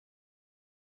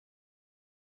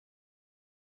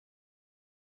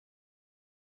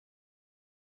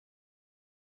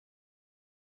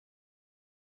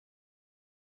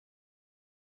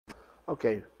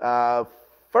Okay. 1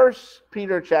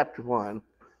 Peter chapter 1.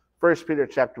 1 Peter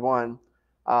chapter 1.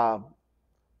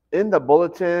 In the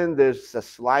bulletin, there's a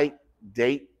slight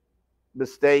date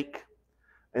mistake.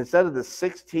 Instead of the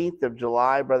 16th of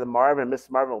July, Brother Marvin and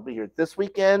Mrs. Marvin will be here this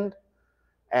weekend.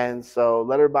 And so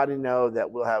let everybody know that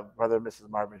we'll have Brother and Mrs.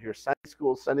 Marvin here Sunday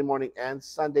school, Sunday morning and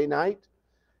Sunday night.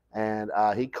 And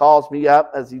he calls me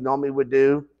up, as he normally would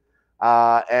do.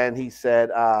 And he said,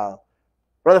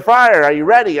 Brother Fryer, are you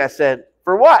ready? I said,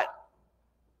 for what?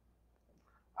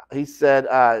 He said,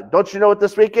 don't you know what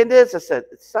this weekend is? I said,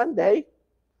 it's Sunday.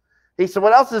 He said,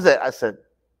 what else is it? I said,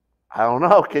 I don't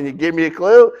know. Can you give me a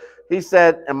clue? He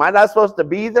said, am I not supposed to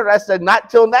be there? I said, not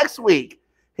till next week.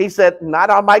 He said, not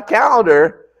on my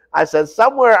calendar. I said,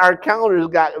 somewhere our calendars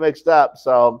got mixed up.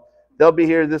 So they'll be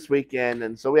here this weekend.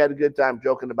 And so we had a good time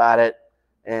joking about it.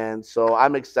 And so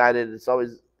I'm excited. It's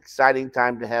always exciting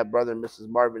time to have Brother and Mrs.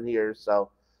 Marvin here. So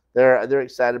they're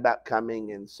excited about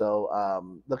coming. And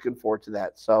so looking forward to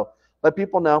that. So let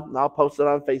people know. And I'll post it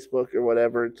on Facebook or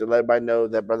whatever to let everybody know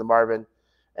that Brother Marvin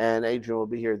and Adrian will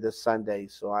be here this Sunday.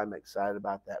 So I'm excited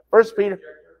about that. First Peter.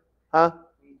 Huh?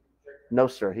 No,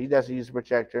 sir. He doesn't use a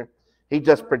projector. He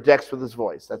just projects with his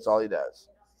voice. That's all he does.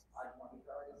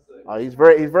 He's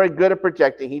very good at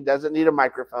projecting. He doesn't need a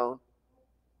microphone.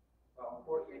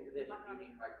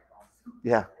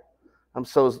 Yeah. I'm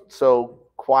so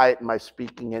quiet in my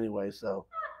speaking anyway, so.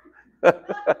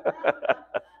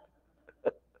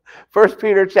 1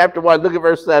 Peter chapter 1, look at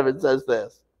verse 7, says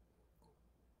this.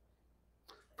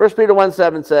 1 Peter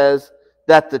 1:7 says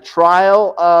that the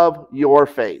trial of your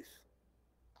faith.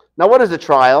 Now, what is a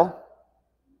trial?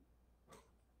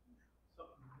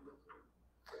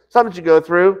 Something you go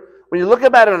through. When you look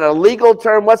about it in a legal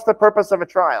term, what's the purpose of a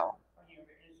trial?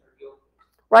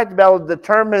 Right, to be able to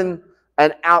determine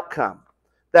an outcome.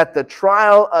 That the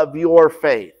trial of your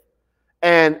faith.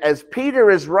 And as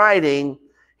Peter is writing,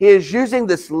 he is using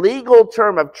this legal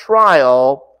term of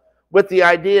trial with the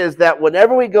idea is that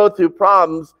whenever we go through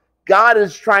problems, God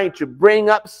is trying to bring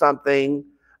up something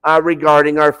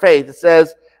regarding our faith. It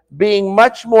says, being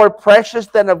much more precious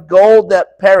than of gold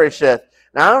that perisheth.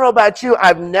 Now, I don't know about you.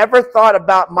 I've never thought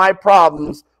about my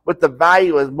problems with the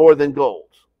value as more than gold.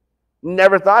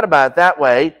 Never thought about it that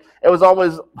way. It was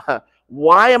always,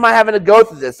 why am I having to go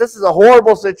through this? This is a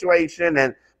horrible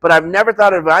situation, but I've never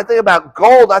thought of it. I think about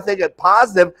gold, I think it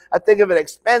positive, I think of it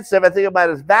expensive, I think about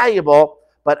it as valuable,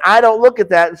 but I don't look at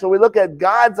that. And so we look at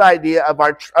God's idea of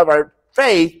our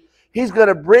faith. He's going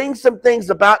to bring some things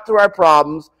about through our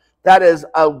problems that is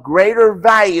of greater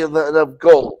value than of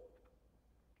gold.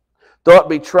 Though it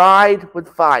be tried with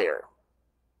fire,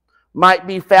 might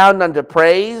be found unto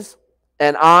praise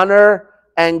and honor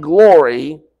and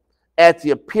glory at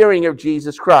the appearing of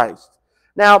Jesus Christ.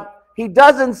 Now, he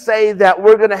doesn't say that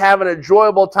we're going to have an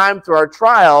enjoyable time through our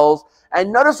trials.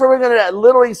 And notice where we're going to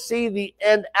literally see the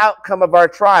end outcome of our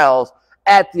trials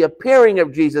at the appearing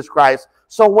of Jesus Christ.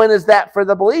 So when is that for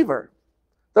the believer?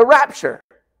 The rapture.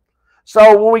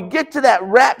 So when we get to that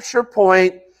rapture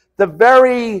point, the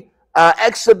very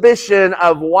exhibition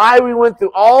of why we went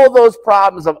through all those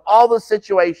problems, of all the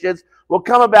situations, will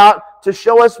come about to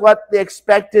show us what the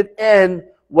expected end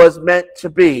was meant to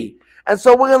be. And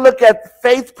so we're going to look at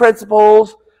faith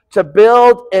principles to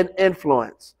build and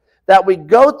influence. That we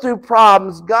go through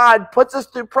problems, God puts us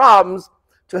through problems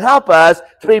to help us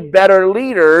to be better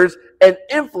leaders and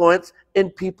influence in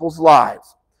people's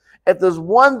lives. If there's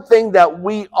one thing that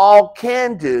we all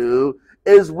can do,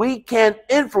 is we can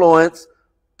influence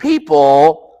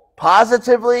people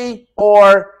positively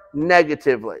or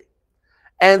negatively.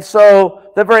 And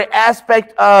so the very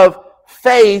aspect of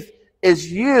faith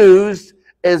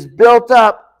is built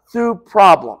up through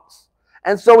problems.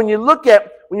 And so when you look at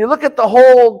the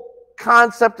whole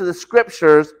concept of the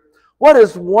scriptures, what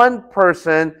is one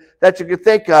person that you could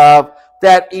think of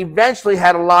that eventually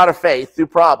had a lot of faith through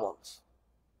problems?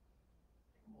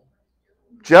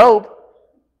 Job.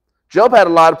 Job had a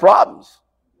lot of problems.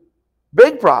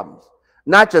 Big problems.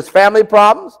 Not just family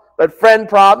problems, but friend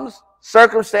problems,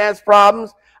 circumstance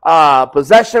problems,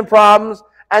 possession problems.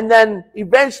 And then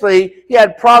eventually he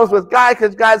had problems with God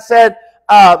because God said,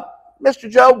 Mr.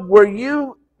 Job, were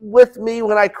you with me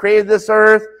when I created this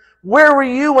earth? Where were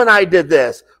you when I did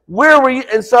this? Where were you?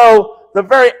 And so the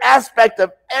very aspect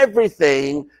of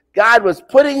everything God was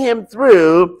putting him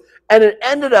through, and it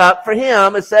ended up for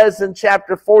him, it says in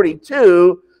chapter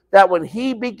 42, that when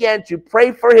he began to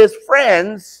pray for his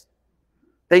friends,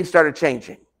 things started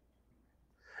changing.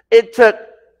 It took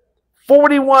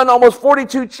 41, almost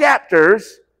 42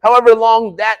 chapters, however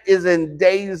long that is in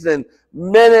days and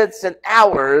minutes and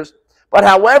hours, but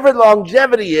however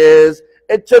longevity is,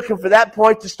 it took him for that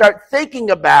point to start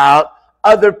thinking about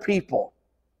other people.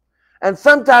 And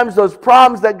sometimes those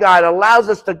problems that God allows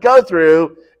us to go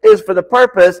through is for the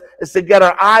purpose is to get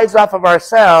our eyes off of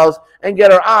ourselves and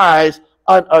get our eyes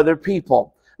on other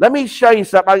people. Let me show you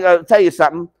something. I'm going to tell you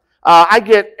something. I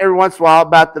get every once in a while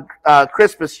about the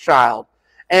Christmas child.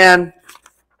 And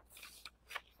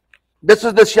this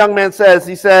is this young man says.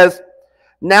 He says,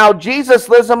 now Jesus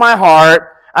lives in my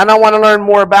heart, and I want to learn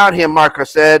more about him, Marco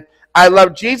said. I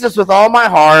love Jesus with all my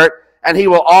heart, and he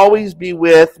will always be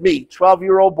with me.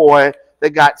 12-year-old boy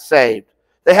that got saved.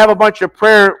 They have a bunch of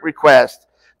prayer requests.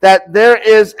 That there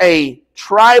is a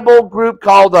tribal group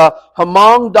called the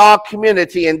Hmong Daw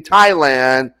community in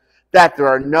Thailand that there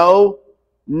are no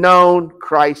known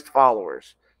Christ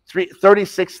followers.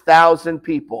 36,000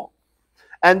 people.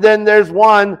 And then there's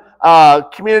one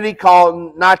community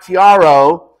called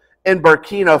Natiaro in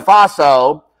Burkina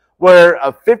Faso where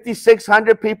of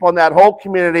 5,600 people in that whole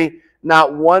community,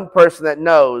 not one person that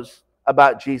knows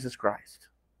about Jesus Christ.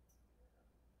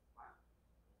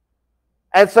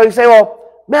 And so you say,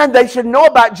 well, man, they should know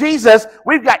about Jesus.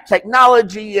 We've got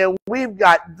technology and we've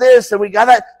got this and we got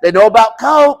that. They know about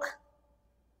Coke.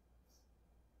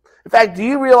 In fact, do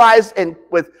you realize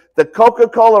with the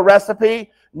Coca-Cola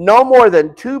recipe, no more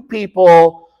than 2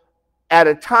 people at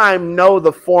a time know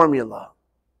the formula.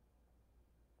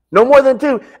 No more than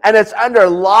 2. And it's under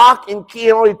lock and key,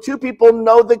 and only 2 people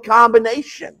know the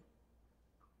combination.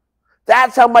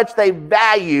 That's how much they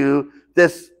value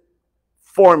this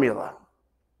formula.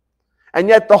 And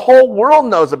yet the whole world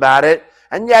knows about it.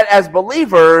 And yet as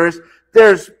believers,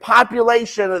 there's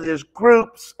population, and there's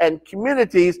groups and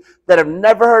communities that have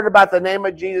never heard about the name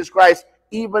of Jesus Christ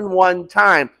even one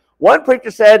time. One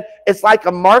preacher said it's like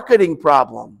a marketing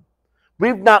problem.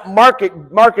 We've not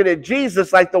marketed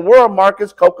Jesus like the world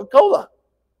markets Coca-Cola.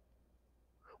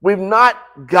 We've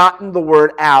not gotten the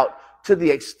word out to the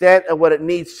extent of what it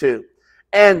needs to.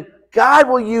 And God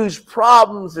will use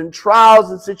problems and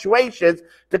trials and situations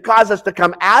to cause us to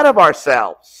come out of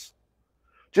ourselves.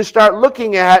 To start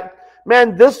looking at,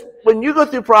 man, this, when you go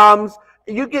through problems,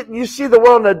 you see the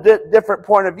world in a different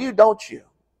point of view, don't you?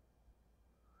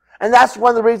 And that's one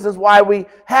of the reasons why we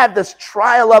have this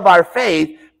trial of our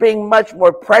faith being much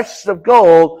more precious of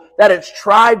gold, that it's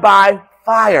tried by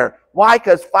fire. Why?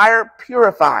 Because fire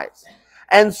purifies.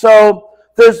 And so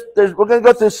we're going to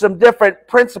go through some different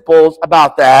principles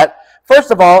about that. First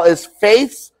of all is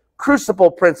faith's crucible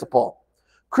principle.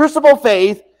 Crucible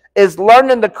faith is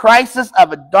learning the crisis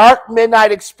of a dark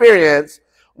midnight experience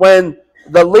when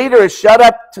the leader is shut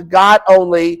up to God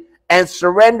only and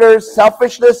surrenders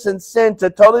selfishness and sin to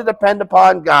totally depend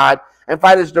upon God and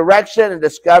find his direction and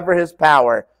discover his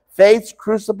power. Faith's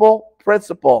crucible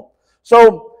principle.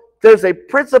 So there's a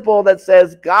principle that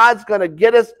says God's going to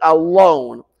get us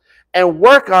alone and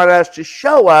work on us to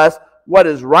show us what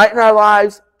is right in our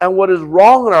lives and what is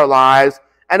wrong in our lives.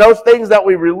 And those things that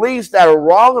we release that are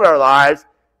wrong in our lives,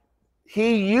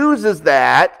 he uses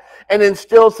that and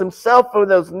instills himself with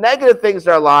those negative things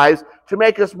in our lives to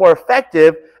make us more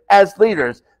effective as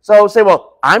leaders. So say,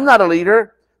 well, I'm not a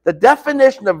leader. The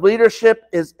definition of leadership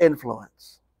is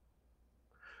influence.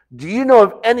 Do you know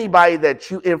of anybody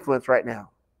that you influence right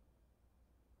now?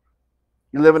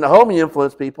 You live in a home, you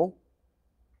influence people.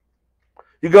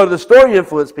 You go to the store, you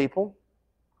influence people.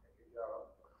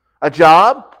 A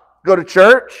job, go to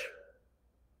church.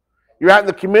 You're out in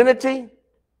the community.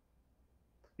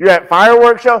 You're at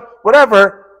fireworks show,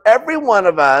 whatever. Every one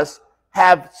of us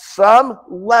have some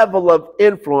level of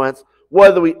influence,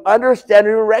 whether we understand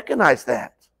or recognize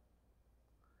that.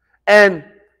 And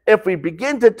if we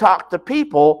begin to talk to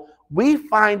people, we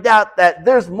find out that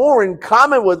there's more in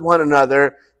common with one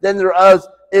another than there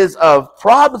is of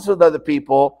problems with other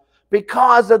people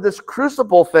because of this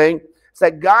crucible thing. It's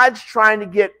that God's trying to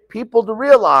get people to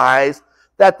realize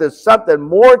that there's something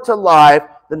more to life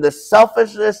than the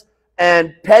selfishness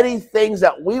and petty things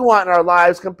that we want in our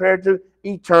lives compared to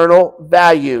eternal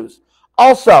values.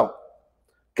 Also,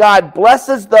 God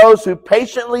blesses those who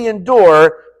patiently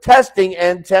endure testing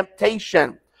and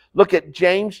temptation. Look at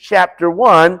James chapter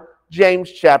 1.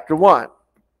 James chapter 1.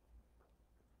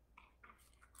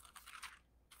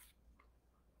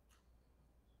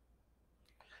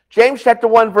 James chapter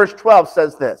 1 verse 12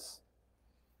 says this.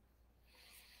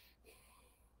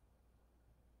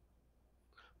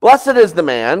 Blessed is the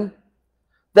man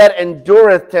that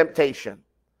endureth temptation.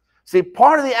 See,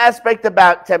 part of the aspect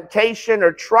about temptation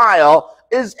or trial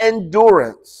is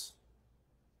endurance.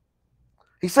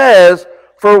 He says,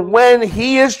 for when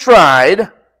he is tried,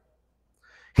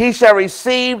 he shall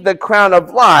receive the crown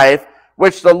of life,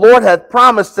 which the Lord hath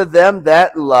promised to them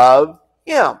that love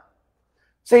him.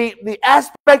 See, the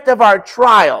aspect of our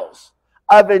trials,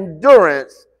 of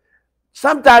endurance,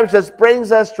 sometimes just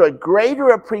brings us to a greater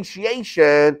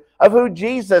appreciation of who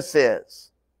Jesus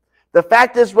is. The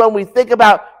fact is, when we think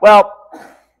about, well,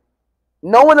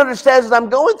 no one understands what I'm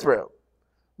going through.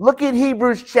 Look at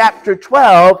Hebrews chapter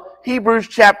 12. Hebrews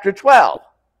chapter 12.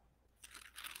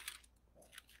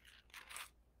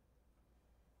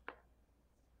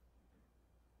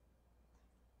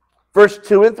 Verse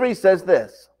 2 and 3 says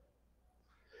this.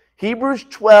 Hebrews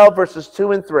 12, verses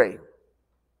 2 and 3.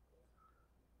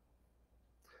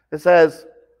 It says,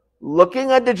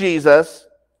 looking unto Jesus,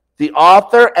 the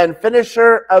author and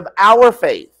finisher of our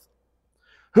faith,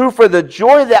 who for the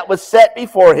joy that was set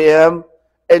before him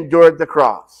endured the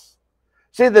cross.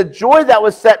 See, the joy that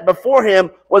was set before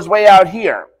him was way out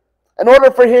here. In order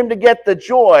for him to get the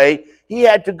joy, he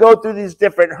had to go through these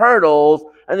different hurdles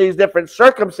and these different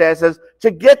circumstances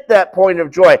to get that point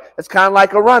of joy. It's kind of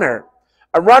like a runner.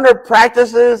 A runner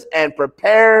practices and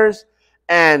prepares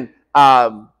and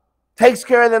takes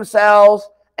care of themselves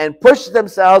and pushes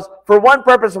themselves for one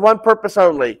purpose and one purpose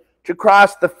only, to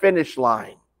cross the finish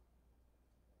line.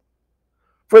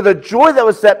 For the joy that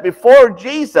was set before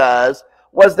Jesus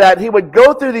was that he would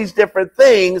go through these different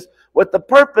things with the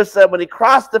purpose that when he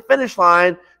crossed the finish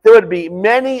line, there would be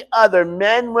many other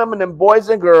men, women, and boys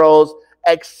and girls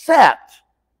accept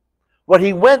what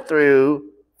he went through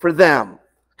for them.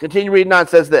 Continue reading on, it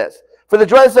says this. For the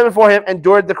joy that was set before him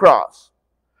endured the cross,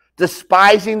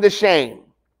 despising the shame,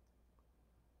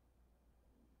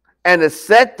 and is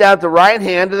set down at the right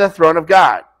hand of the throne of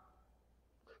God.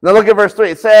 Now look at verse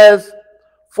 3. It says,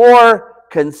 for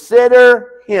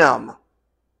consider him.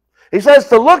 He says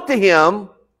to look to him.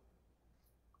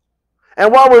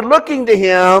 And while we're looking to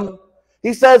him,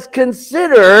 he says,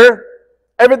 consider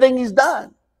everything he's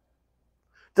done.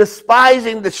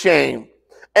 Despising the shame,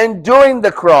 enduring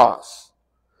the cross,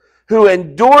 who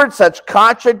endured such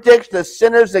contradiction of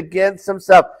sinners against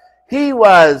himself. He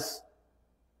was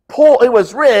poor, he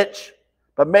was rich,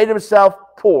 but made himself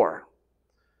poor.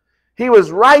 He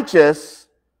was righteous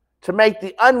to make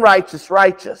the unrighteous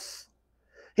righteous.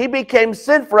 He became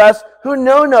sin for us who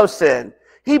know no sin.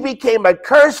 He became a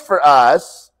curse for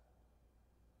us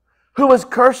who was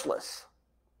curseless.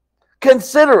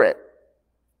 Consider it,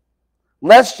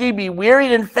 lest ye be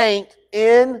wearied and faint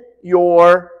in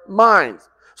your minds.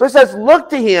 So it says, look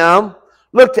to him,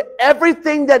 look to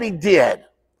everything that he did.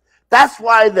 That's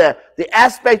why the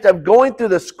aspect of going through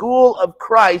the school of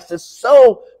Christ is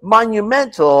so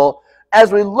monumental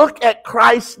as we look at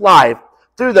Christ's life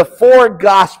through the four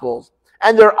Gospels.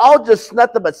 And they're all just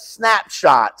nothing but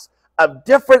snapshots of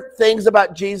different things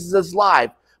about Jesus'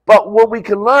 life. But what we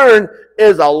can learn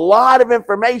is a lot of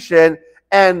information.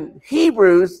 And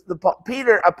Hebrews,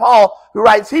 Paul, who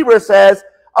writes Hebrews, says,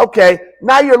 okay,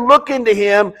 now you're looking to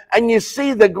him and you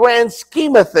see the grand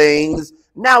scheme of things.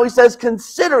 Now he says,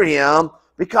 consider him,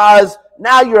 because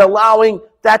now you're allowing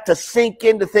that to sink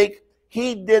in, to think,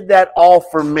 he did that all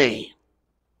for me.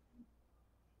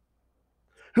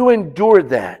 Who endured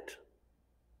that?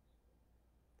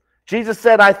 Jesus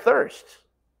said, I thirst.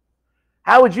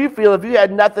 How would you feel if you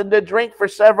had nothing to drink for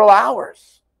several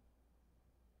hours?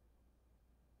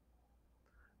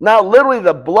 Now, literally,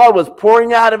 the blood was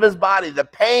pouring out of his body. The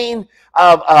pain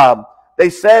of, they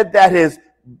said that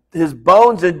his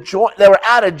bones and joint, they were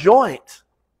out of joint.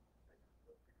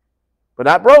 But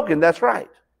not broken, that's right.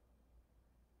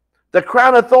 The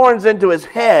crown of thorns into his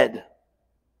head.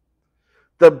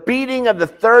 The beating of the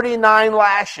 39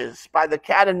 lashes by the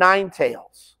cat of nine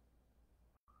tails.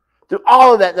 Through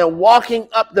all of that, then walking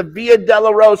up the Via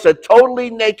Dolorosa, totally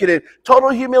naked in total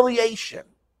humiliation.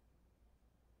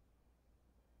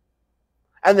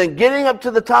 And then getting up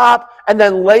to the top, and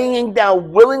then laying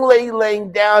down, willingly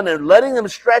laying down, and letting him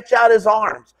stretch out his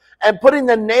arms, and putting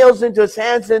the nails into his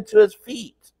hands, into his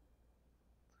feet.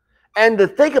 And to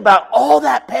think about all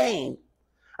that pain,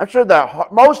 I'm sure the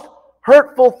most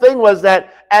hurtful thing was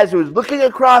that as he was looking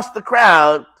across the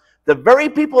crowd, the very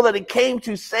people that he came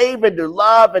to save and to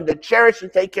love and to cherish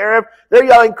and take care of, they're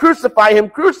yelling, crucify him,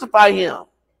 crucify him.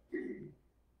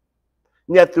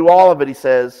 And yet through all of it, he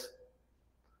says,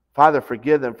 Father,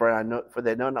 forgive them, for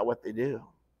they know not what they do.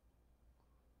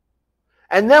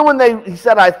 And then when he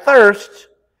said, I thirst,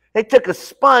 they took a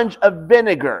sponge of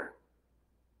vinegar.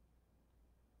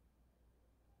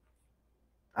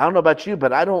 I don't know about you,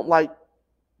 but I don't like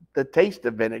the taste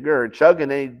of vinegar or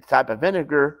chugging any type of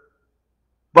vinegar.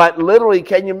 But literally,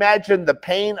 can you imagine the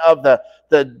pain of the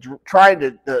trying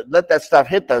to let that stuff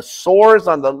hit the sores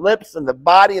on the lips and the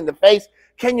body and the face?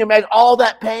 Can you imagine all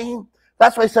that pain?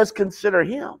 That's why he says, consider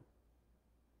him.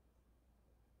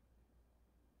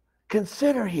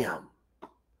 Consider him.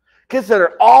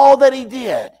 Consider all that he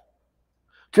did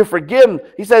to forgive him.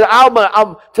 He said,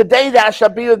 today thou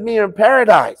shalt be with me in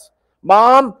paradise.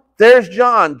 Mom, there's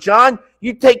John. John,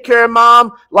 you take care of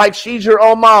mom like she's your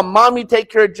own mom. Mom, you take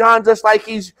care of John just like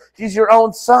he's your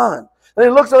own son. And he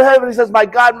looks up heaven and he says, my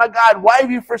God, why have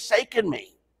you forsaken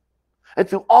me? And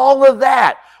through all of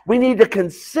that, we need to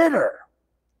consider.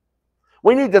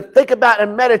 We need to think about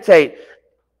and meditate.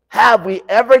 Have we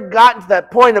ever gotten to that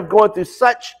point of going through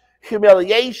such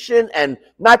humiliation and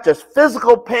not just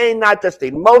physical pain, not just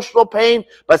emotional pain,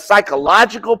 but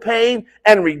psychological pain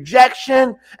and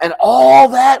rejection and all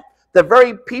that? The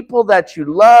very people that you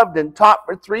loved and taught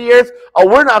for 3 years, oh,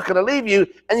 we're not going to leave you.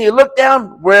 And you look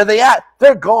down, where are they at?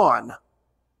 They're gone.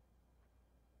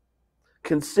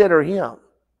 Consider him.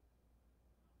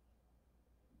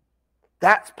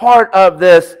 That's part of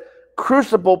this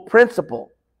crucible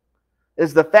principle,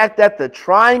 is the fact that the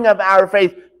trying of our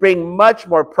faith bring much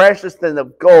more precious than the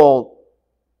gold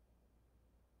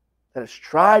that is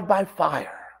tried by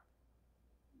fire.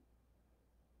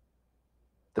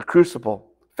 The crucible,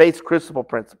 faith's crucible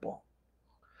principle.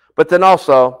 But then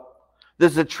also,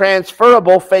 there's a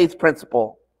transferable faith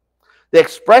principle. The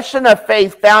expression of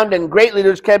faith found in great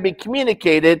leaders can be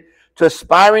communicated to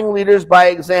aspiring leaders by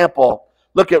example.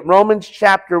 Look at Romans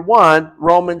chapter 1.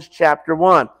 Romans chapter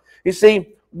 1. You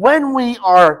see,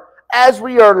 as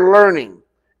we are learning,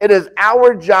 it is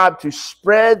our job to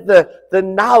spread the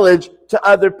knowledge to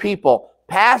other people.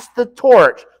 Pass the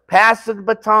torch. Pass the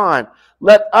baton.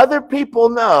 Let other people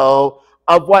know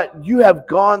of what you have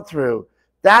gone through.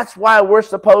 That's why we're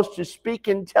supposed to speak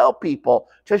and tell people,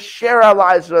 to share our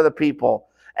lives with other people,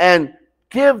 and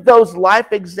give those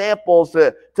life examples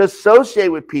to associate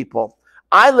with people.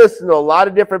 I listen to a lot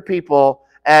of different people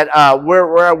at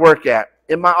where I work at.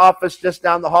 In my office just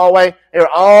down the hallway, there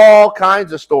are all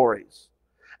kinds of stories.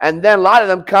 And then a lot of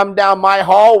them come down my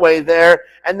hallway there,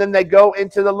 and then they go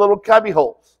into the little cubby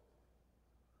holes.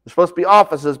 They're supposed to be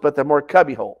offices, but they're more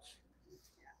cubby holes.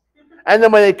 And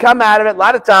then when they come out of it, a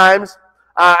lot of times,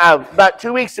 about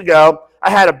 2 weeks ago, I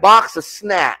had a box of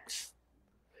snacks.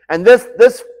 And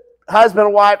this husband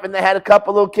and wife, and they had a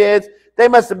couple little kids, they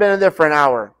must have been in there for an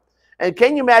hour. And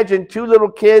can you imagine 2 little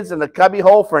kids in the cubby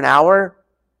hole for an hour?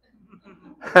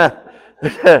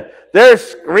 They're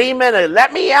screaming and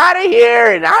let me out of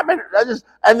here,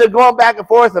 and they're going back and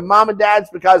forth, and mom and dad's,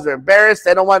 because they're embarrassed,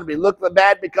 they don't want to be looking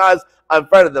bad because in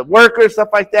front of the workers, stuff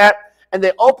like that. And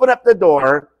they open up the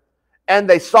door and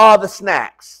they saw the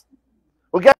snacks.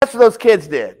 Well, guess what those kids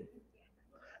did?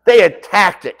 They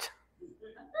attacked it.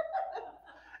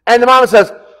 And the mama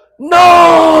says,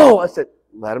 no! I said,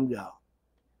 let them go.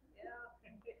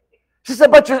 She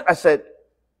said, I said,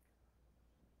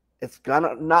 it's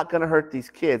not going to hurt these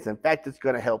kids. In fact, it's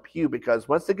going to help you, because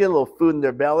once they get a little food in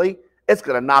their belly, it's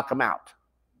going to knock them out.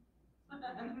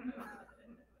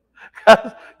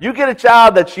 You get a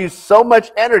child that's used so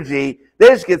much energy, they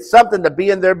just get something to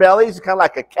be in their bellies, kind of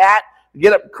like a cat,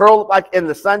 get up, curl like in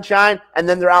the sunshine, and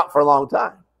then they're out for a long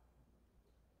time.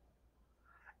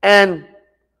 And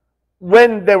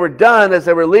when they were done, as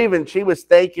they were leaving, she was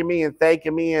thanking me, and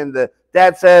the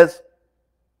dad says,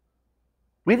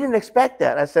 we didn't expect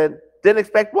that. I said, didn't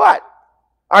expect what?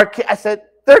 I said,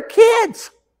 they're kids.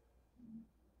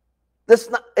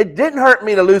 It didn't hurt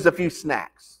me to lose a few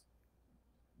snacks.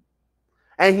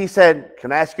 And he said,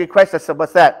 can I ask you a question? I said,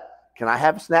 what's that? Can I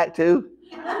have a snack too?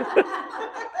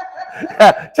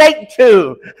 Take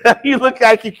 2. You look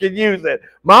like you can use it.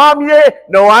 Mom, yeah?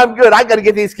 No, I'm good. I got to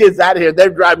get these kids out of here. They're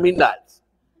driving me nuts.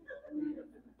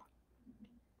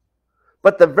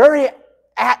 But the very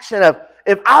action of,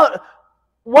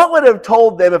 what would have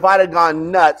told them if I'd have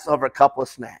gone nuts over a couple of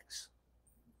snacks?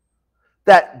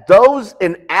 That those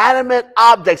inanimate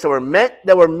objects that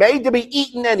were made to be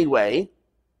eaten anyway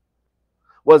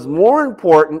was more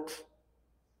important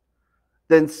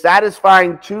than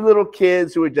satisfying 2 little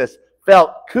kids who had just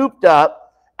felt cooped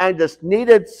up and just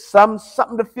needed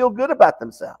something to feel good about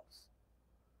themselves.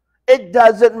 It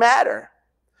doesn't matter.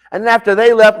 And after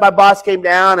they left, my boss came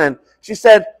down and she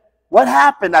said, what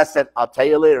happened? I said, I'll tell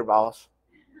you later, boss.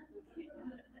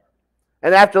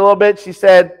 And after a little bit, she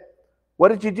said, what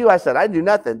did you do? I said, I didn't do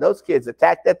nothing. Those kids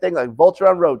attacked that thing like vulture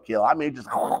on roadkill. I mean, just.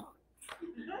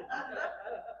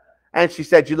 And she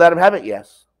said, you let them have it?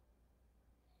 Yes.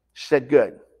 She said,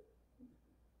 good.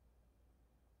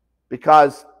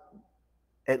 Because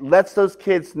it lets those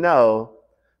kids know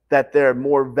that they're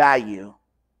more value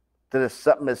than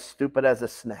something as stupid as a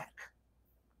snack.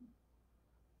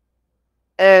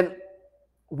 And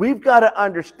we've got to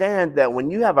understand that when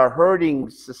you have a hurting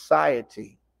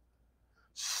society,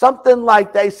 something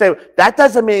like they say, that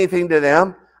doesn't mean anything to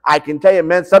them. I can tell you it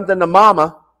meant something to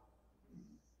mama.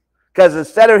 Because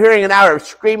instead of hearing an hour of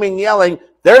screaming, yelling,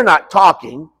 they're not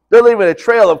talking. They're leaving a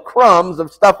trail of crumbs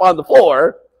of stuff on the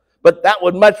floor. But that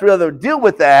would much rather deal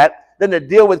with that than to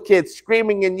deal with kids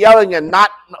screaming and yelling and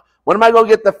not, when am I going to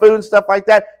get the food and stuff like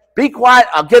that? Be quiet,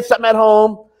 I'll get something at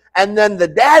home. And then the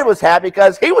dad was happy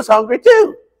because he was hungry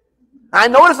too. I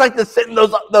know what it's like to sit in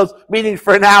those meetings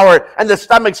for an hour and the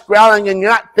stomach's growling and you're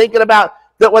not thinking about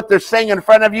what they're saying in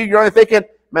front of you. You're only thinking,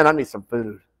 man, I need some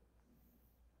food.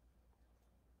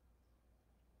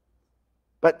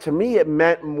 But to me, it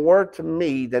meant more to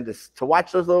me than to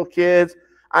watch those little kids.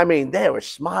 I mean, they were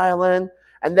smiling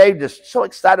and they just so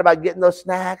excited about getting those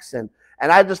snacks. And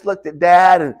I just looked at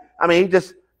Dad and I mean,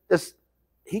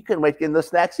 he couldn't wait to get those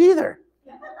snacks either.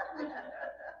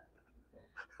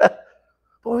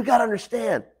 But we got to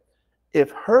understand,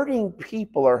 if hurting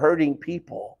people are hurting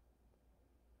people,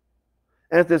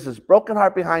 and if there's this broken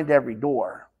heart behind every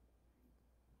door,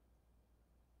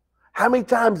 how many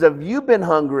times have you been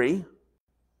hungry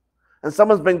and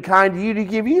someone's been kind to you to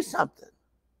give you something?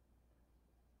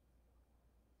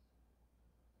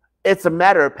 It's a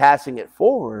matter of passing it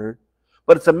forward,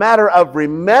 but it's a matter of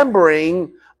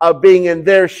remembering of being in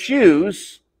their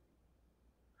shoes,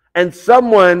 and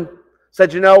someone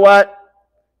said, you know what?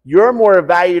 You're more of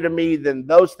value to me than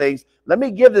those things. Let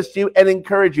me give this to you and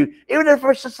encourage you, even if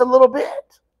it's just a little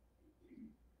bit.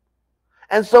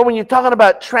 And so when you're talking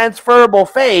about transferable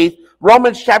faith,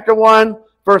 Romans chapter 1,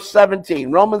 verse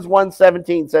 17. Romans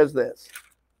 1:17 says this.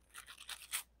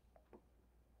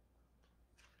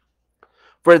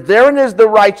 For therein is the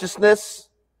righteousness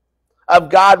of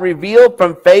God revealed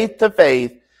from faith to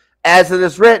faith, as it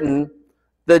is written,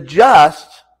 the just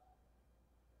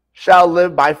shall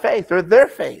live by faith, or their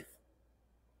faith.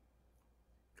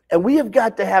 And we have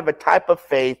got to have a type of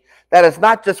faith that is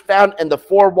not just found in the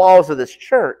four walls of this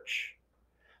church,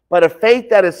 but a faith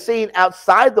that is seen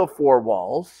outside the four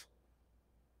walls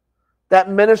that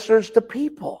ministers to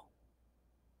people.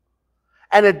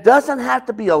 And it doesn't have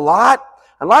to be a lot.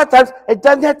 A lot of times, it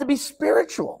doesn't have to be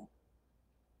spiritual,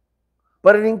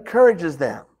 but it encourages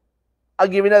them. I'll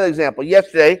give you another example.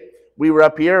 Yesterday, we were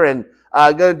up here and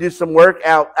going to do some work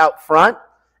out front,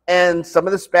 and some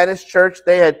of the Spanish church,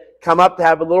 they had come up to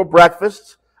have a little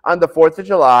breakfast on the 4th of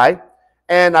July,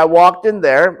 and I walked in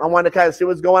there. I wanted to kind of see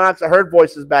what's going on because I heard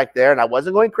voices back there, and I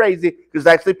wasn't going crazy because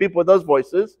there's actually people with those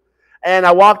voices. And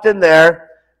I walked in there,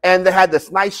 and they had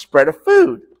this nice spread of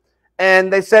food.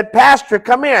 And they said, Pastor,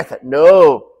 come here. I said,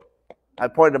 no. I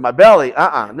pointed to my belly.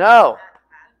 No.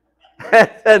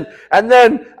 and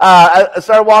then I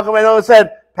started walking away and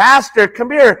said, Pastor,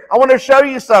 come here. I want to show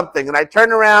you something. And I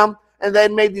turned around, and they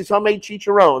made these homemade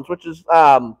chicharrones, which is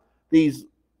these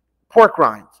pork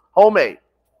rinds, homemade.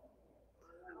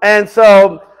 And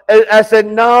so I said,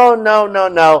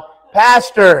 no.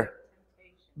 Pastor,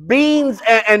 beans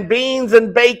and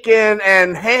bacon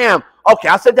and ham. Okay,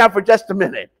 I'll sit down for just a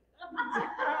minute.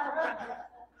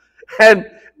 And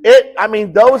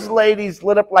those ladies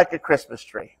lit up like a Christmas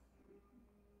tree.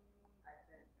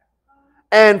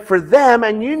 And for them,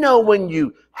 and you know when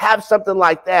you have something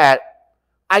like that,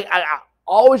 I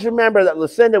always remember that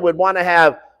Lucinda would want to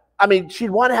have, she'd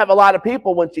want to have a lot of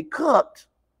people when she cooked.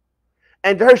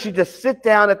 And to her, she'd just sit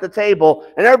down at the table,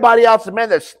 and everybody else, the men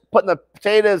that's putting the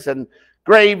potatoes and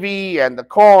gravy and the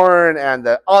corn and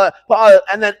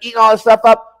and then eating all this stuff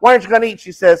up. Why aren't you going to eat?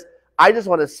 She says, I just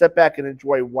want to sit back and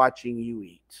enjoy watching you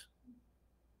eat.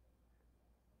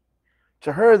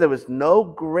 To her, there was no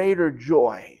greater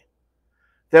joy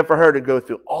than for her to go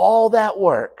through all that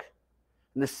work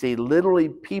and to see literally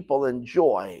people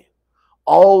enjoy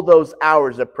all those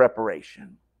hours of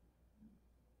preparation.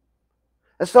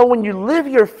 And so when you live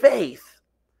your faith,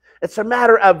 it's a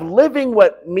matter of living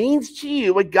what means to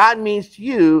you, what God means to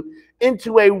you,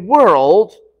 into a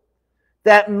world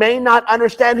that may not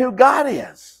understand who God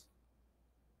is.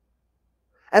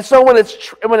 And so when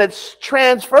it's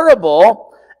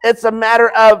transferable, it's a matter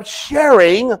of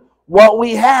sharing what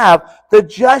we have. The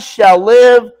just shall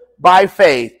live by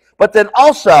faith. But then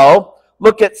also,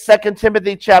 look at 2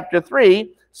 Timothy chapter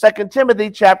 3. 2 Timothy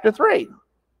chapter 3.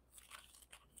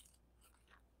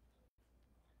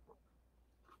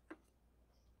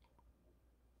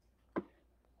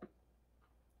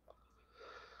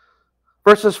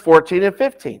 Verses 14 and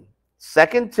 15.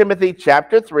 2 Timothy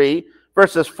chapter 3,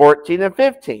 verses 14 and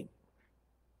 15.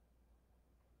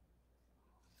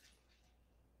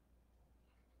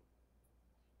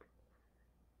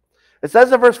 It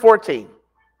says in verse 14,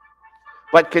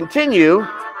 but continue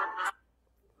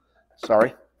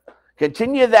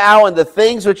thou in the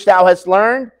things which thou hast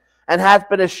learned and hast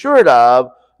been assured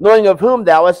of, knowing of whom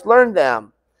thou hast learned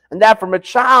them, and that from a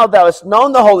child thou hast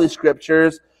known the Holy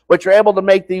Scriptures, which are able to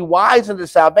make thee wise unto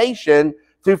salvation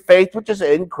through faith which is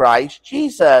in Christ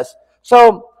Jesus.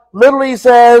 So literally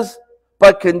says,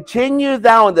 but continue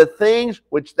thou in the things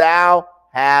which thou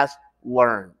hast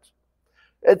learned.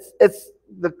 It's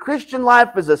the Christian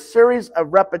life is a series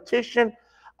of repetition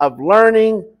of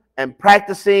learning and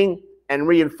practicing and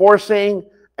reinforcing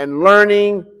and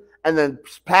learning and then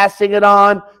passing it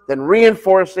on, then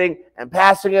reinforcing and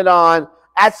passing it on.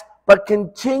 But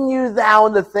continue thou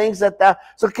in the things that thou...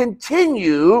 So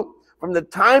continue from the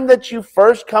time that you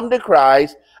first come to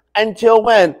Christ until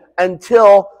when?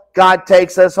 Until God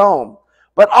takes us home.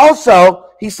 But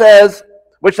also, he says,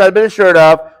 which I've been assured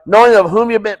of, knowing of whom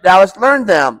thou hast learned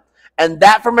them, and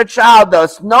that from a child thou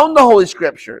hast known the Holy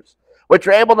Scriptures, which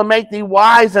are able to make thee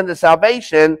wise unto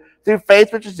salvation through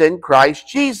faith which is in Christ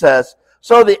Jesus.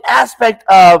 So the aspect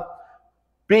of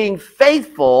being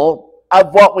faithful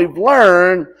of what we've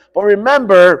learned, but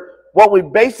remember, what we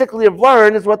basically have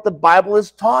learned is what the Bible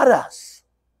has taught us.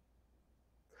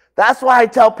 That's why I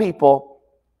tell people,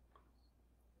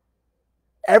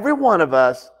 every one of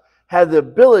us has the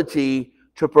ability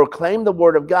to proclaim the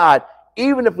Word of God,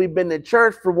 even if we've been in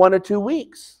church for 1 or 2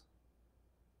 weeks.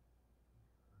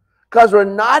 Because we're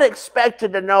not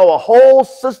expected to know a whole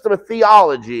system of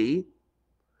theology.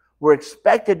 We're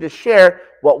expected to share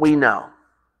what we know.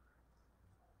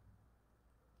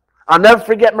 I'll never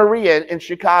forget Maria in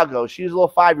Chicago. She was a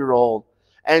little 5-year-old,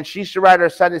 and she used to ride our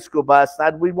Sunday school bus.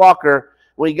 We'd walk her.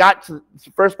 We got to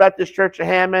the First Baptist Church of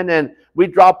Hammond, and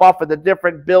we'd drop off at the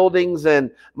different buildings. And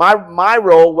my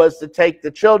role was to take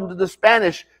the children to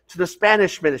the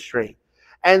Spanish ministry.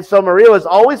 And so Maria was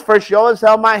always first. She always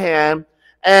held my hand,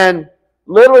 and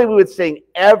literally we would sing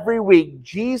every week,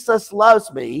 "Jesus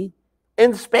Loves Me,"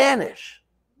 in Spanish.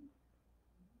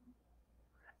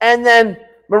 And then,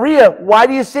 Maria, why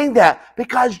do you sing that?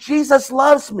 Because Jesus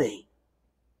loves me.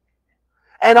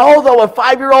 And although a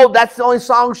 5-year-old, that's the only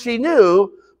song she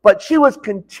knew, but she was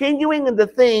continuing in the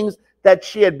things that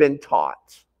she had been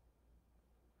taught.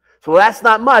 So that's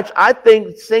not much. I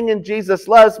think singing "Jesus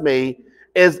Loves Me"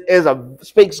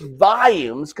 speaks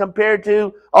volumes compared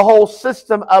to a whole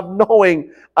system of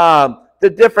knowing the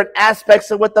different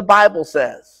aspects of what the Bible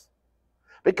says.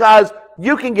 Because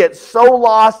you can get so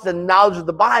lost in knowledge of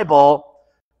the Bible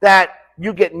that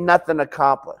you get nothing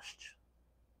accomplished.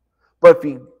 But if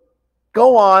you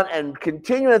go on and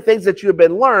continue the things that you have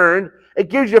been learned, it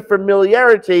gives you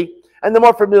familiarity. And the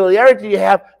more familiarity you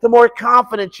have, the more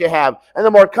confidence you have. And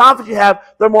the more confidence you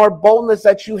have, the more boldness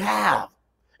that you have.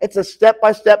 It's a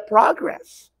step-by-step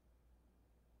progress.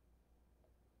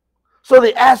 So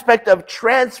the aspect of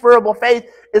transferable faith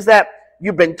is that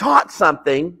you've been taught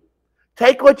something,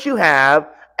 take what you have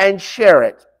and share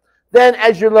it. Then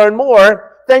as you learn more,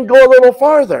 then go a little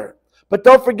farther. But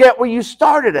don't forget where you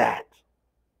started at.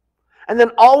 And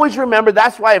then always remember,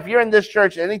 that's why if you're in this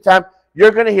church anytime,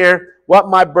 you're going to hear what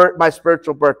my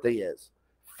spiritual birthday is.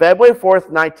 February 4th,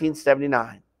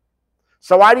 1979.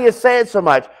 So why do you say it so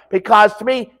much? Because to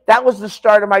me, that was the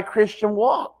start of my Christian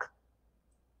walk.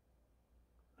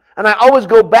 And I always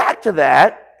go back to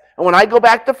that. And when I go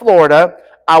back to Florida,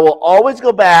 I will always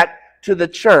go back to the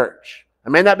church. I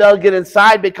may not be able to get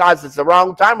inside because it's the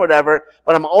wrong time or whatever,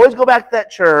 but I'm always go back to that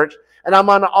church, and I'm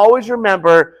going to always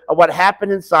remember what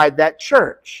happened inside that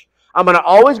church. I'm going to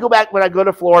always go back when I go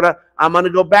to Florida. I'm going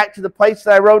to go back to the place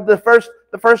that I rode the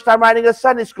first time riding a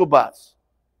Sunday school bus.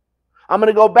 I'm going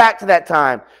to go back to that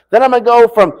time. Then I'm going to go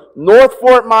from North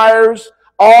Fort Myers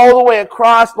all the way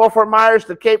across North Fort Myers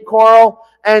to Cape Coral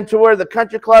and to where the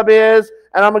country club is,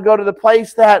 and I'm going to go to the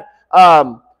place that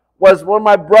was where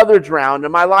my brother drowned,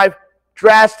 and my life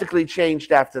drastically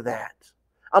changed after that.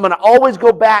 I'm going to always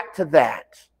go back to that.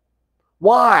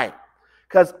 Why?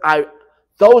 Because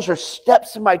those are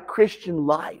steps in my Christian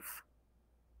life.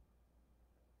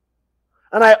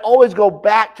 And I always go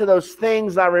back to those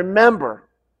things I remember.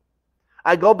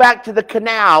 I go back to the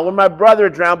canal when my brother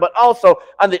drowned, but also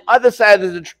on the other side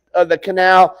of the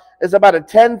canal is about a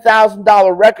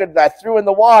 $10,000 record that I threw in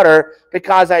the water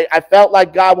because I felt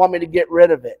like God wanted me to get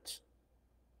rid of it.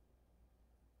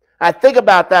 I think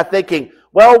about that thinking,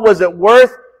 well, was it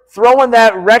worth throwing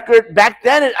that record? Back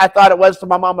then, I thought it was till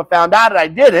my mama found out and I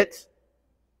did it.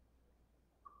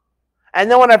 And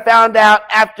then when I found out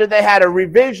after they had a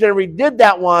revision and redid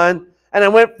that one, and I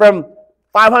went from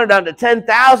 $500 down to $10,000,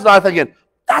 I was thinking,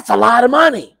 that's a lot of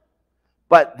money.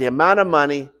 But the amount of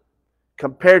money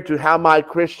compared to how my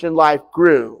Christian life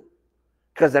grew,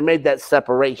 because I made that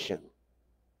separation,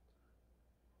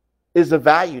 is of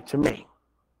value to me.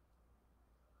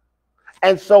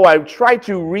 And so I try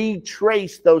to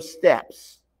retrace those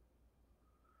steps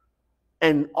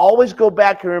and always go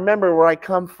back and remember where I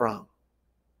come from.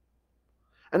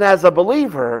 And as a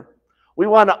believer, we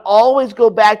want to always go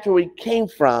back to where we came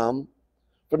from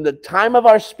the time of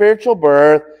our spiritual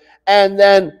birth, and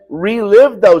then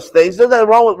relive those things. There's nothing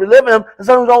wrong with reliving them, and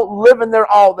some don't live in there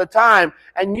all the time,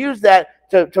 and use that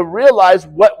to realize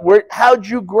how'd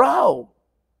you grow.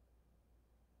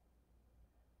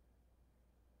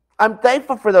 I'm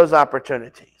thankful for those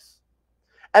opportunities.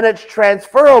 And it's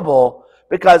transferable,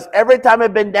 because every time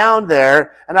I've been down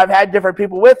there and I've had different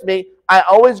people with me, I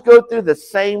always go through the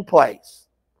same place.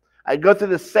 I go through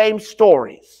the same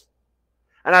stories.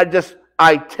 And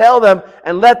I tell them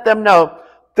and let them know,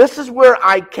 this is where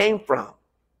I came from.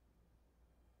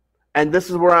 And this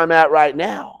is where I'm at right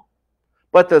now.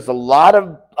 But there's a lot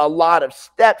of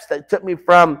steps that took me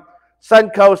from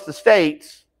Suncoast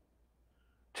Estates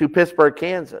to Pittsburg,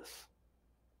 Kansas.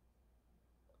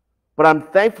 But I'm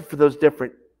thankful for those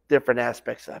different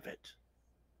aspects of it.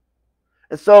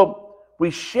 And so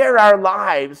we share our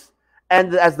lives,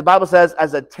 and as the Bible says,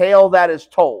 as a tale that is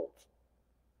told.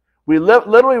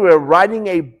 We're writing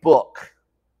a book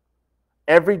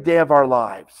every day of our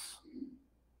lives.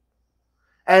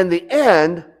 And in the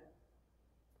end,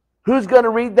 who's going to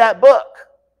read that book?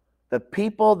 The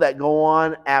people that go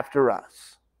on after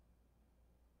us.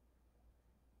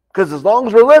 Because as long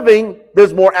as we're living,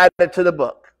 there's more added to the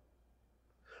book.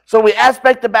 So the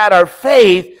aspect about our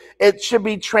faith, it should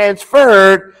be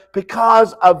transferred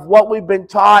because of what we've been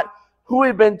taught, who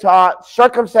we've been taught,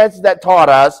 circumstances that taught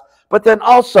us. But then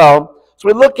also, so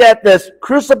we look at this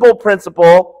crucible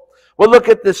principle, we look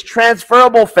at this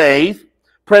transferable faith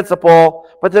principle,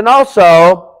 but then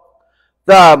also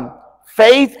the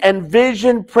faith and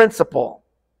vision principle.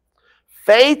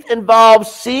 Faith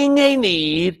involves seeing a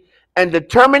need and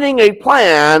determining a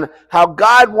plan how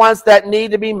God wants that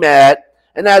need to be met.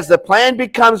 And as the plan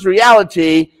becomes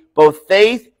reality, both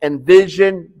faith and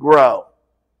vision grow.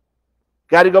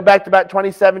 Got to go back to about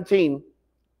 2017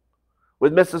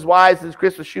 with Mrs. Wise's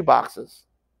Christmas shoe boxes.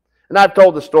 And I've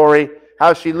told the story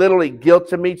how she literally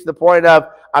guilted me to the point of,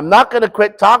 I'm not going to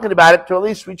quit talking about it till at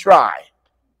least we try.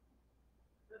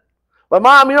 But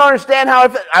Mom, you don't understand how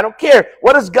I don't care.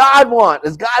 What does God want?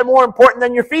 Is God more important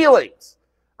than your feelings?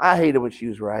 I hated when she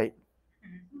was right.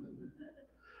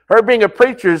 Her being a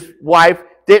preacher's wife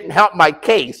didn't help my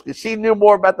case, because she knew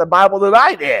more about the Bible than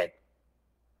I did.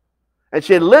 And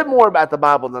she had lived more about the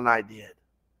Bible than I did.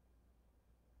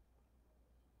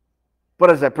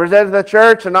 But as I presented to the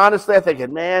church, and honestly, I'm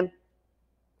thinking, man,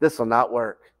 this will not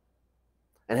work.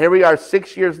 And here we are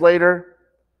 6 years later,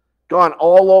 gone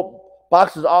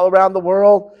boxes all around the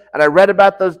world, and I read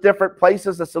about those different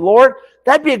places. I said, Lord,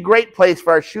 that'd be a great place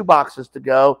for our shoe boxes to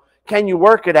go. Can you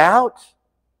work it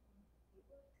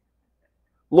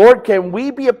Lord, can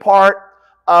we be a part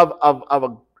of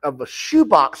a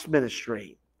shoebox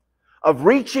ministry, of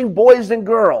reaching boys and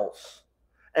girls,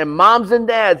 and moms and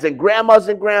dads, and grandmas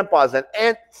and grandpas, and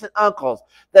aunts and uncles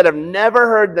that have never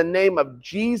heard the name of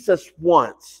Jesus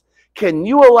once? Can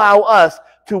you allow us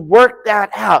to work that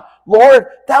out? Lord,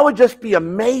 that would just be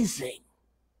amazing.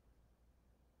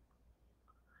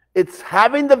 It's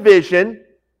having the vision,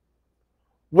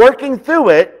 working through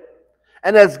it,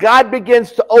 and as God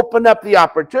begins to open up the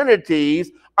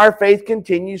opportunities, our faith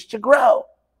continues to grow.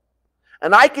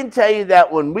 And I can tell you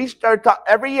that when we start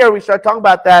every year we start talking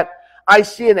about that, I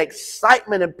see an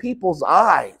excitement in people's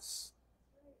eyes.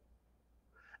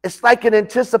 It's like an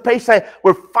anticipation.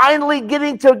 We're finally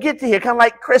getting to here, kind of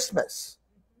like Christmas.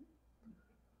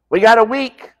 We got a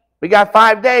week. We got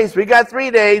 5 days. We got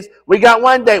 3 days. We got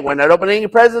 1 day. We're not opening any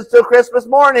presents till Christmas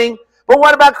morning. But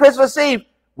what about Christmas Eve?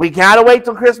 We got to wait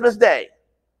till Christmas Day.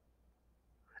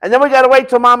 And then we got to wait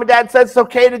till Mom and Dad said it's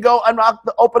okay to go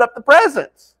open up the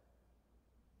presents.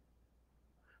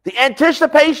 The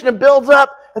anticipation builds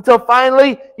up until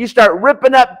finally you start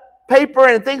ripping up paper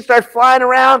and things start flying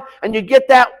around, and you get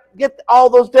all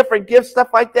those different gifts, stuff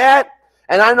like that.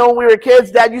 And I know when we were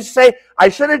kids, Dad used to say, I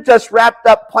should have just wrapped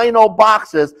up plain old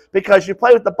boxes, because you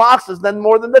play with the boxes then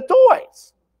more than the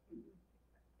toys.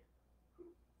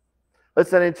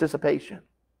 It's an anticipation.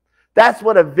 That's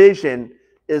what a vision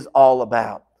is all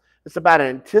about. It's about an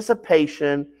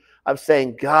anticipation of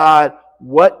saying, God,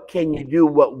 what can you do?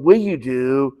 What will you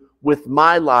do with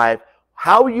my life?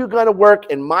 How are you going to work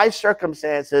in my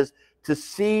circumstances to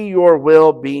see your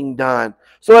will being done?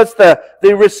 So it's the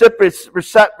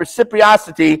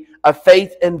reciprocity of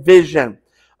faith and vision.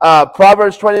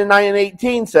 Proverbs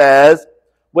 29:18 says,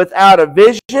 without a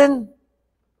vision,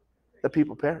 the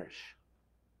people perish.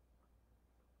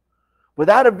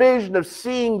 Without a vision of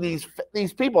seeing these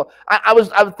people. I was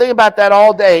thinking about that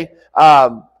all day. I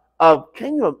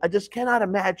just cannot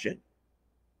imagine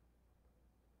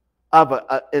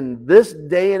in this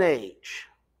day and age,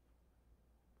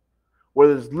 where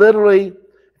there's literally,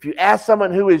 if you ask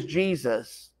someone who is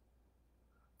Jesus,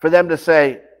 for them to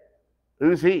say,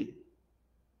 who's he?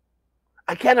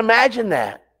 I can't imagine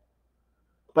that.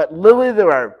 But literally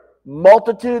there are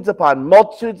multitudes upon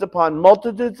multitudes upon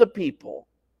multitudes of people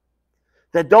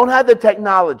that don't have the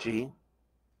technology.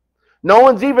 No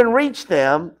one's even reached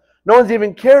them. No one's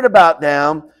even cared about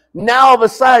them. Now all of a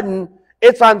sudden,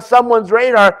 it's on someone's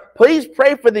radar. Please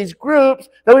pray for these groups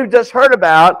that we've just heard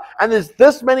about. And there's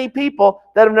this many people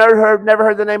that have never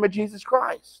heard the name of Jesus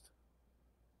Christ.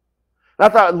 And I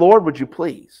thought, Lord, would you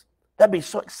please? That'd be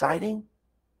so exciting.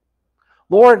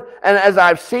 Lord, and as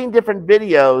I've seen different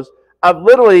videos of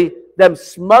literally them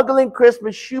smuggling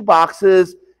Christmas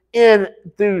shoeboxes in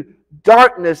through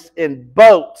darkness in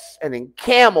boats and in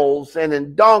camels and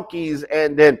in donkeys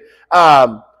and in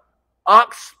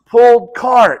ox-pulled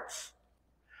carts,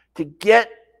 to get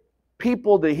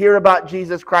people to hear about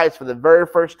Jesus Christ for the very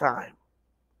first time.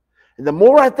 And the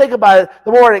more I think about it,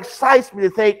 the more it excites me to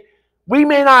think, we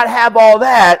may not have all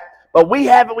that, but we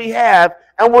have what we have,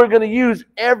 and we're going to use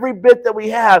every bit that we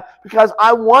have, because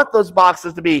I want those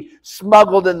boxes to be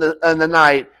smuggled in the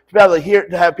night, to be able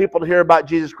to have people to hear about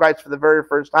Jesus Christ for the very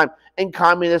first time in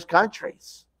communist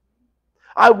countries.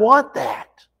 I want that.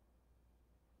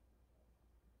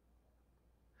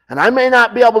 And I may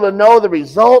not be able to know the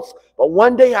results, but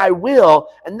one day I will.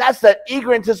 And that's that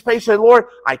eager anticipation. Lord,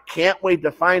 I can't wait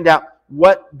to find out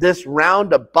what this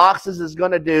round of boxes is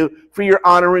going to do for your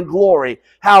honor and glory.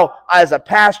 How, as a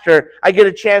pastor, I get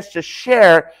a chance to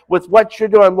share with what you're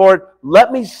doing. Lord,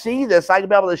 let me see this. I can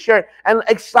be able to share it and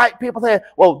excite people saying,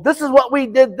 well, this is what we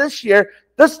did this year.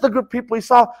 This is the group of people we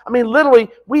saw. I mean, literally,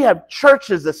 we have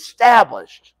churches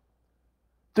established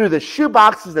through the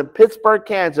shoeboxes in Pittsburg,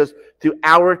 Kansas, through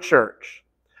our church.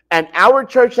 And our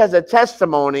church has a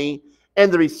testimony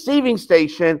in the receiving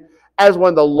station as one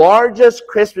of the largest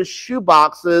Christmas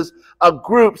shoeboxes of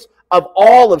groups of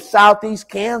all of Southeast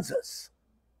Kansas.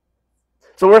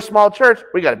 So we're a small church.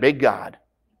 We got a big God.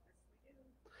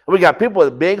 We got people with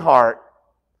a big heart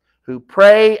who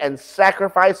pray and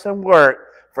sacrifice and work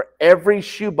for every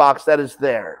shoebox that is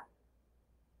there.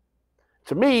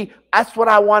 To me, that's what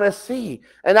I want to see.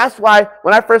 And that's why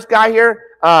when I first got here,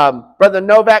 Brother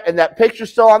Novak, and that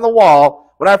picture's still on the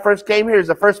wall, when I first came here, it was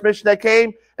the first mission that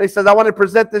came, and he says, I want to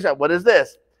present this. What is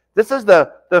this? This is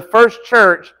the first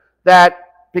church that,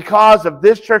 because of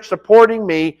this church supporting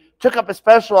me, took up a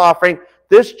special offering.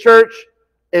 This church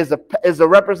is a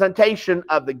representation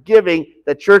of the giving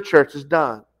that your church has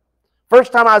done.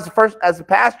 First time I was as a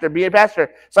pastor, being a pastor.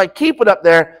 So I keep it up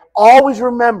there, always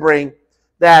remembering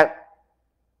that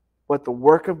what the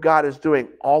work of God is doing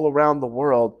all around the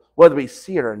world, whether we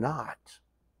see it or not.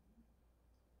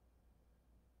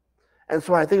 And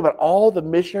so I think about all the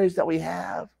missionaries that we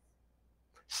have.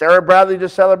 Sarah Bradley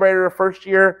just celebrated her first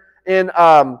year in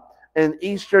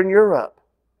Eastern Europe.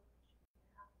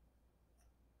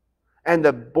 And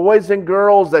the boys and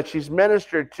girls that she's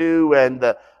ministered to, and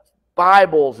the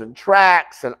Bibles and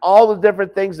tracts and all the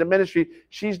different things, the ministry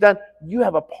she's done, you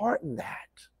have a part in that.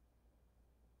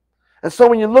 And so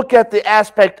when you look at the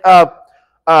aspect of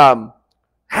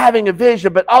having a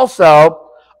vision, but also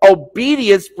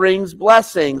obedience brings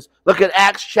blessings. Look at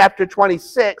Acts chapter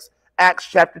 26. Acts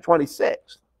chapter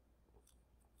 26.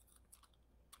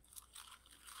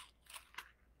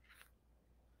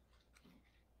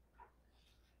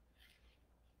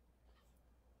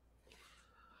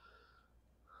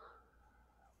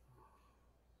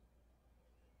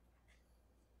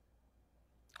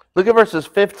 Look at verses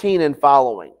 15 and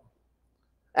following.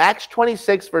 Acts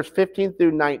 26, verse 15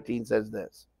 through 19 says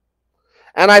this.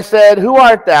 And I said, who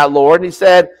art thou, Lord? And he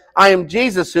said, I am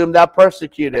Jesus whom thou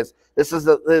persecutest. This is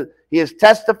he is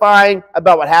testifying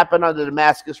about what happened on the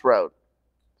Damascus road.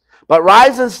 But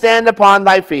rise and stand upon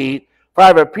thy feet, for I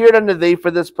have appeared unto thee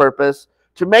for this purpose,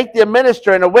 to make thee a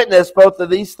minister and a witness both of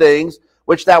these things,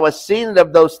 which thou hast seen, and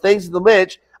of those things in the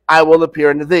which I will appear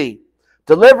unto thee,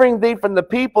 delivering thee from the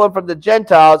people and from the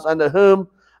Gentiles, unto whom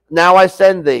now I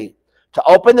send thee, to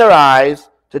open their eyes,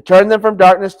 to turn them from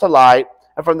darkness to light,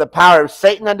 and from the power of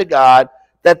Satan unto God,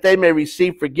 that they may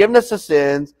receive forgiveness of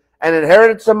sins and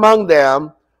inheritance among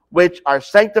them which are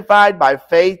sanctified by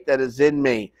faith that is in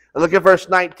me. And look at verse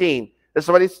 19. This is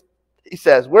what he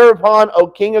says. Whereupon, O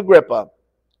King Agrippa,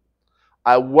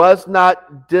 I was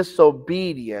not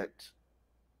disobedient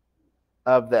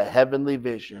of the heavenly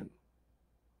vision.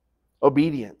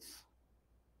 Obedience.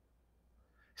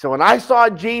 So when I saw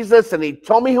Jesus and he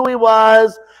told me who he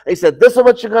was, he said, this is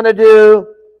what you're going to do,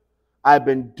 I've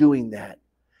been doing that.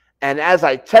 And as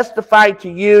I testify to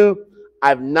you,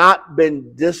 I've not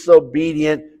been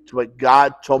disobedient to what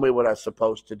God told me what I was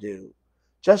supposed to do.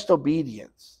 Just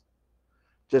obedience.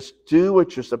 Just do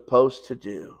what you're supposed to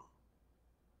do.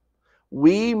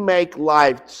 We make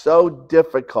life so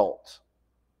difficult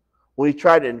when we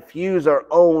try to infuse our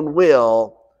own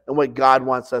will in what God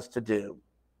wants us to do.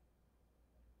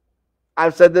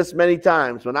 I've said this many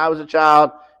times. When I was a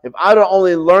child, if I'd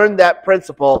only learned that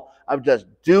principle of just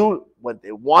do what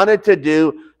they wanted to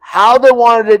do, how they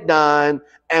wanted it done,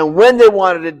 and when they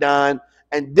wanted it done,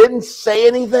 and didn't say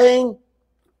anything,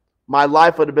 my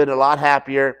life would have been a lot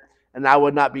happier, and I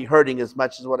would not be hurting as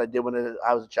much as what I did when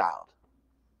I was a child.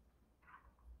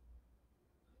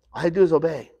 All I do is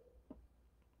obey.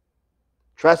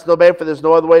 Trust and obey, for there's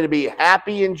no other way to be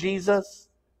happy in Jesus.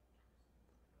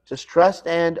 Just trust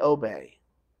and obey.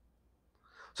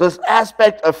 So this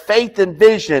aspect of faith and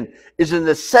vision is a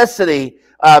necessity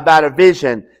about a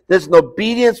vision. There's an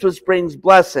obedience which brings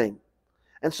blessing.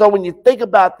 And so when you think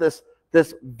about this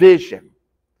vision,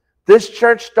 this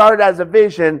church started as a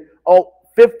vision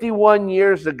 51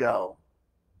 years ago.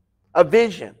 A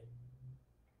vision.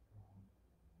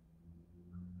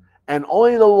 And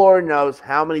only the Lord knows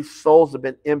how many souls have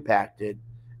been impacted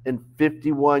in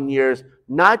 51 years,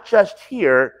 not just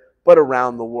here, but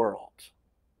around the world.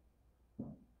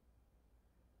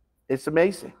 It's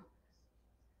amazing.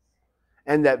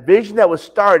 And that vision that was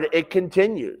started, it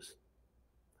continues.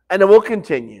 And it will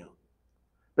continue.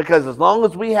 Because as long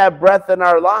as we have breath in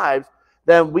our lives,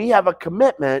 then we have a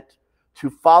commitment to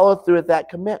follow through with that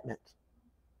commitment.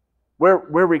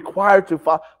 We're required to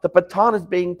follow. The baton is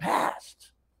being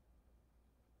passed.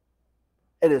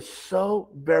 It is so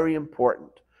very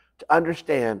important to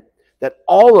understand that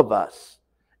all of us,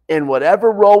 in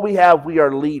whatever role we have, we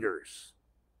are leaders.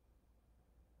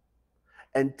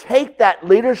 And take that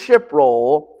leadership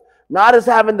role, not as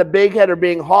having the big head or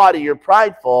being haughty or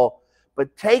prideful,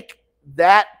 but take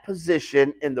that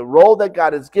position in the role that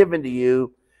God has given to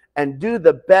you and do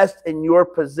the best in your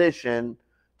position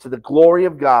to the glory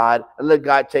of God, and let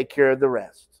God take care of the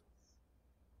rest.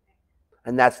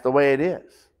 And that's the way it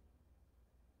is.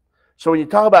 So when you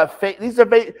talk about faith,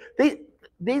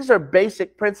 these are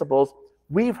basic principles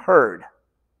we've heard.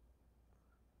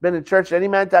 Been in church any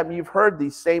amount of time, you've heard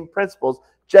these same principles,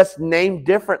 just named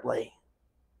differently.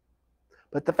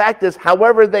 But the fact is,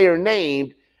 however they are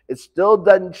named, it still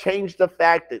doesn't change the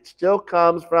fact that it still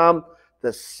comes from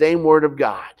the same Word of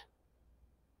God,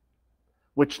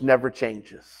 which never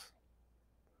changes.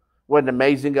 What an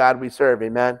amazing God we serve,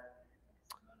 amen?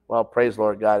 Well, praise the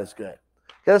Lord, God is good.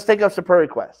 Okay, let's take up some prayer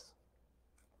requests.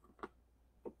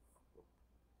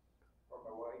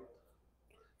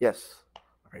 Yes, I'll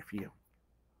pray for you.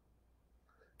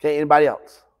 Okay, anybody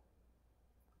else?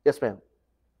 Yes, ma'am.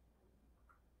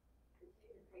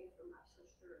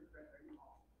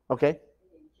 Okay.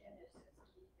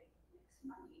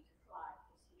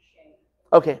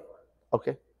 Okay.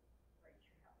 Okay.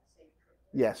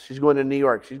 Yes, she's going to New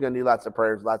York. She's going to need lots of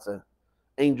prayers, lots of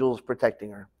angels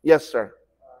protecting her. Yes, sir.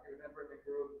 Remember the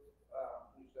group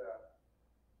who's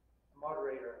a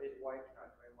moderator, his wife's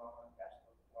not very well, and that's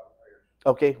a lot of prayers.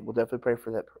 Okay, we'll definitely pray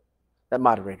for that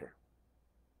moderator.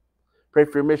 Pray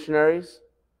for your missionaries,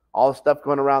 all the stuff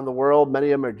going around the world.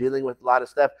 Many of them are dealing with a lot of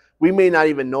stuff we may not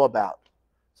even know about.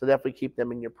 So definitely keep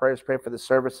them in your prayers. Pray for the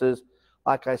services.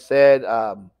 Like I said,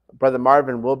 Brother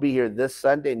Marvin will be here this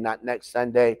Sunday, not next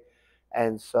Sunday.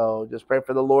 And so just pray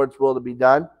for the Lord's will to be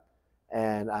done.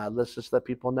 And let's just let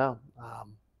people know.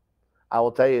 I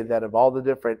will tell you that of all the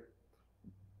different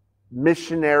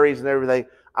missionaries and everything,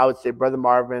 I would say Brother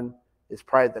Marvin is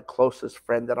probably the closest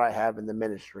friend that I have in the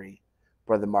ministry.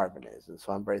 Brother Marvin is. And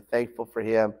so I'm very thankful for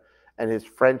him and his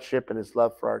friendship and his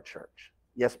love for our church.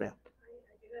 Yes, ma'am. I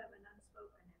do have an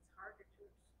unspoken. It's harder to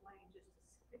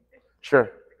explain.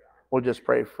 Sure. We'll just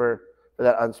pray for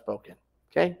that unspoken.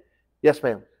 Okay? Yes,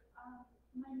 ma'am.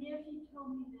 My nephew told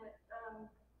me that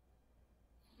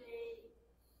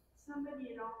somebody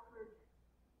had offered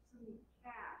some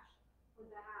cash for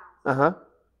the house. Uh-huh.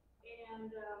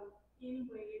 And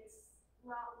anyway, it's a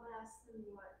lot less than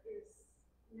what is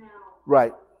now.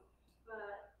 Right.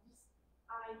 But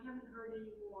I haven't heard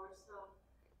any more, so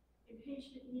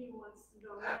impatient me wants to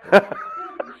know that. But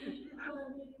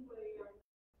anyway,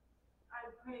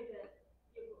 I pray that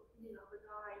the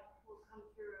guy will come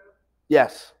through.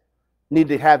 Yes. Need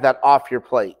to have that off your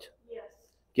plate. Yes.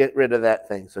 Get rid of that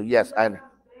thing. So yes, I know.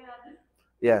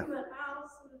 Yeah. The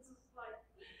house, and it's just like,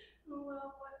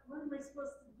 well, what am I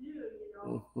supposed to do?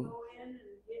 Mm-hmm. Go in and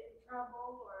get in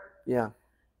trouble, or Yeah.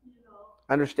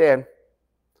 Understand.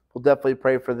 We'll definitely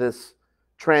pray for this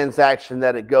transaction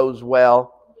that it goes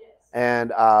well. Yes.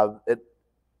 And it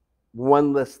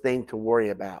one less thing to worry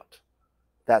about.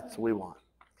 That's what we want.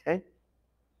 Okay?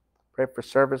 Pray for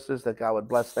services that God would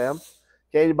bless them.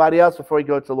 Okay, anybody else before we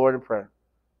go to the Lord in prayer?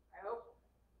 I hope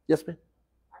Yes, ma'am.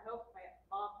 my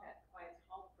mom finds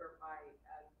home for my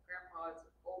grandpa's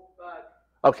old bug.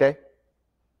 Okay.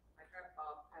 My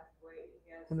grandpa passed away.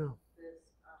 He has No. this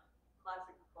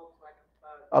classic Volkswagen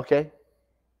bug. Okay.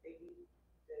 They need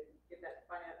to get that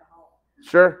find at home.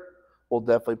 Sure. We'll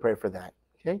definitely pray for that.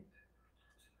 Okay.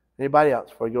 Anybody else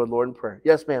before we go to the Lord in prayer?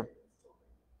 Yes, ma'am.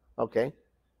 Okay.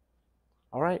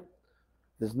 All right.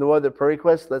 There's no other prayer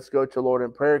requests. Let's go to the Lord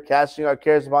in prayer, casting our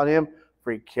cares upon him,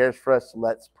 for he cares for us.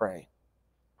 Let's pray.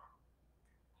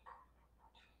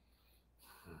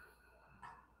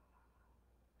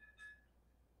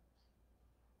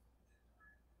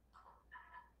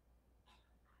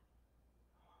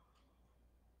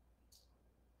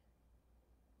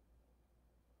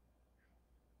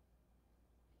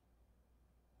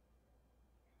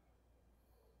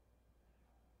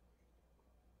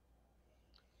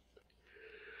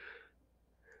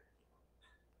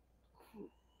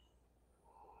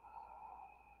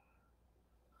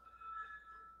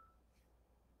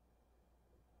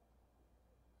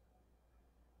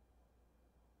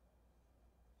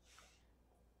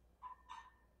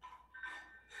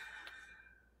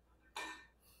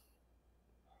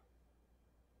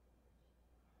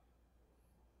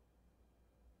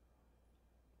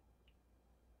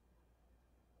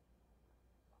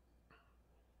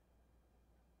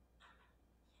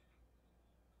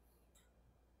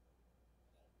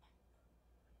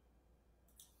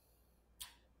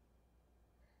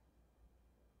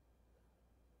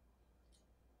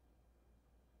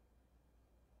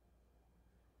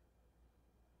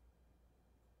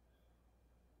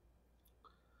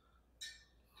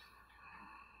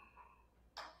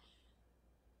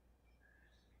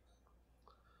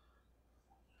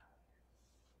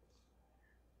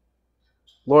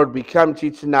 Lord, we come to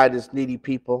you tonight as needy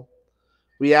people.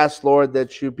 We ask, Lord,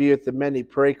 that you be with the many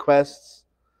prayer requests,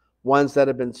 ones that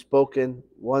have been spoken,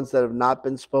 ones that have not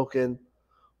been spoken,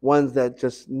 ones that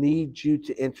just need you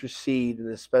to intercede in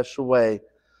a special way.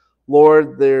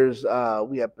 Lord,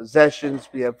 we have possessions,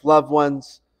 we have loved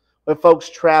ones, we have folks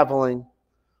traveling.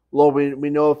 Lord, we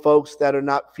know of folks that are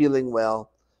not feeling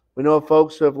well. We know of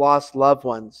folks who have lost loved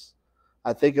ones.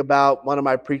 I think about one of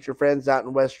my preacher friends out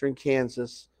in western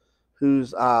Kansas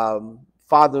whose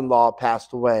father-in-law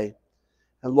passed away.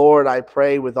 And Lord, I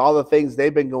pray with all the things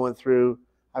they've been going through,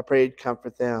 I pray you'd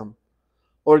comfort them.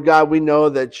 Lord God, we know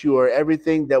that you are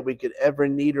everything that we could ever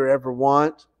need or ever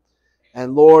want.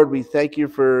 And Lord, we thank you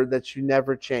for that you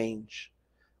never change.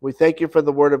 We thank you for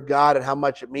the word of God and how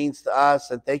much it means to us.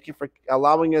 And thank you for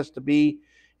allowing us to be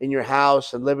in your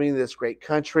house and living in this great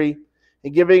country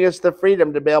and giving us the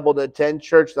freedom to be able to attend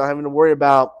church without having to worry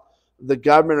about the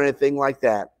government or anything like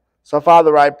that. So,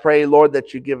 Father, I pray, Lord,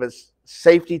 that you give us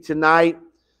safety tonight.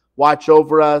 Watch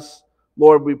over us.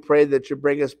 Lord, we pray that you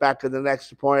bring us back to the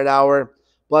next appointed hour.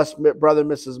 Bless Brother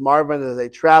and Mrs. Marvin as they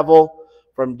travel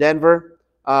from Denver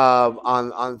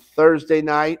on Thursday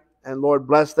night. And Lord,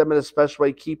 bless them in a special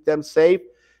way. Keep them safe.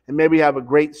 And maybe have a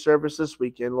great service this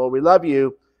weekend. Lord, we love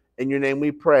you. In your name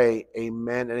we pray.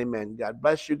 Amen and amen. God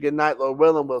bless you. Good night, Lord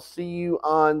willing. We'll see you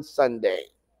on Sunday.